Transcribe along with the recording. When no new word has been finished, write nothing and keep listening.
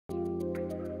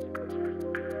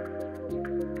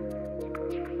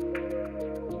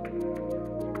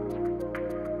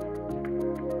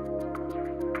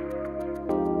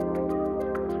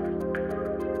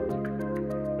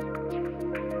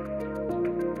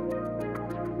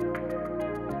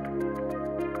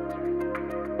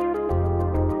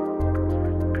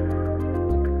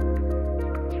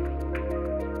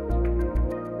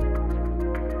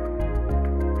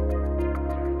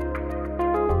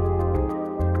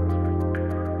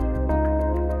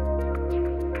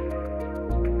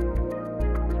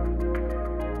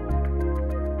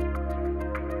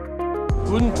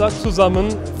Guten Tag zusammen,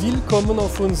 willkommen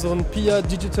auf unserem PIA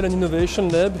Digital and Innovation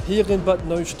Lab hier in Bad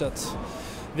Neustadt.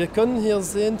 Wir können hier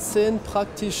sehen 10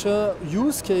 praktische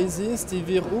Use Cases, die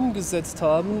wir umgesetzt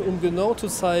haben, um genau zu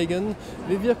zeigen,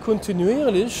 wie wir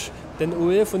kontinuierlich den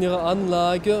OE von Ihrer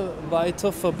Anlage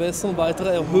weiter verbessern, weiter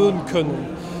erhöhen können.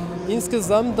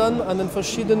 Insgesamt dann an den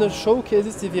verschiedenen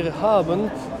Showcases, die wir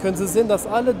haben, können Sie sehen, dass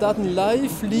alle Daten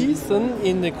live fließen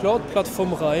in die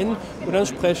Cloud-Plattform rein und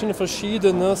entsprechend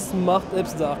verschiedene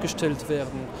Smart-Apps dargestellt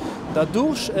werden.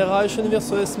 Dadurch erreichen wir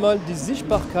zuerst mal die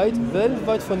Sichtbarkeit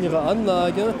weltweit von Ihrer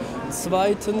Anlage.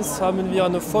 Zweitens haben wir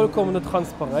eine vollkommene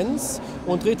Transparenz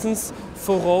und drittens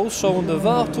vorausschauende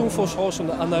Wartung,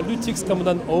 vorausschauende Analytics kann man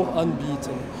dann auch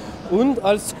anbieten. Und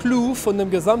als Clou von dem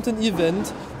gesamten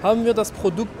Event haben wir das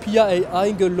Produkt PIA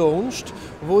AI gelauncht,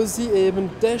 wo Sie eben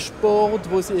Dashboard,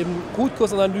 wo Sie eben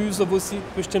Root-Cause-Analyse, wo Sie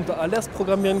bestimmte Alerts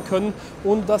programmieren können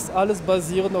und das alles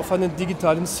basierend auf einem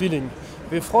digitalen Zwilling.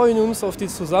 Wir freuen uns auf die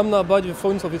Zusammenarbeit, wir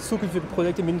freuen uns auf die zukünftigen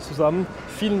Projekte mit Ihnen zusammen.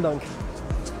 Vielen Dank.